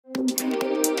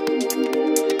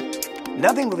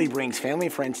Nothing really brings family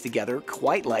and friends together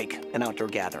quite like an outdoor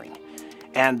gathering.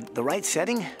 And the right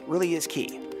setting really is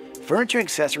key. Furniture and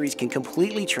accessories can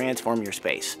completely transform your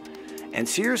space. And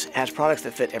Sears has products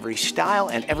that fit every style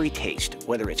and every taste,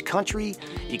 whether it's country,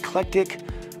 eclectic,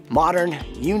 modern,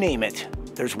 you name it.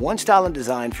 There's one style and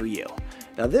design for you.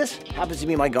 Now this happens to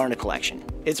be my garnet collection.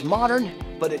 It's modern,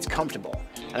 but it's comfortable.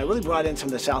 And I really brought in some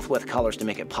of the Southwest colors to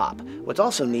make it pop. What's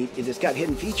also neat is it's got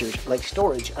hidden features like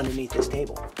storage underneath this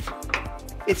table.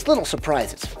 It's little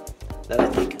surprises that I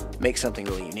think make something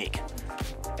really unique.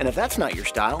 And if that's not your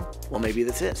style, well, maybe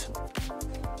this is.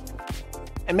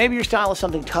 And maybe your style is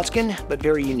something Tuscan, but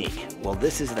very unique. Well,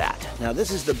 this is that. Now,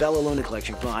 this is the Bella Luna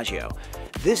Collection Patio.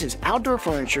 This is outdoor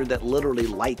furniture that literally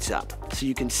lights up. So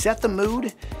you can set the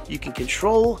mood, you can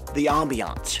control the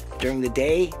ambiance during the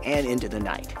day and into the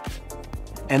night.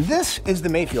 And this is the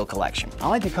Mayfield Collection. I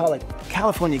like to call it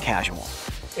California Casual.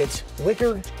 It's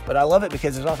wicker, but I love it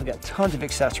because it's also got tons of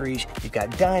accessories. You've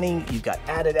got dining, you've got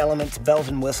added elements, bells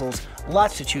and whistles,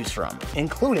 lots to choose from,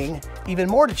 including even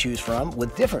more to choose from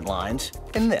with different lines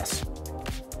in this.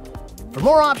 For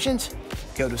more options,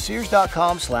 go to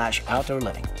sears.com/outdoor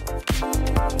living.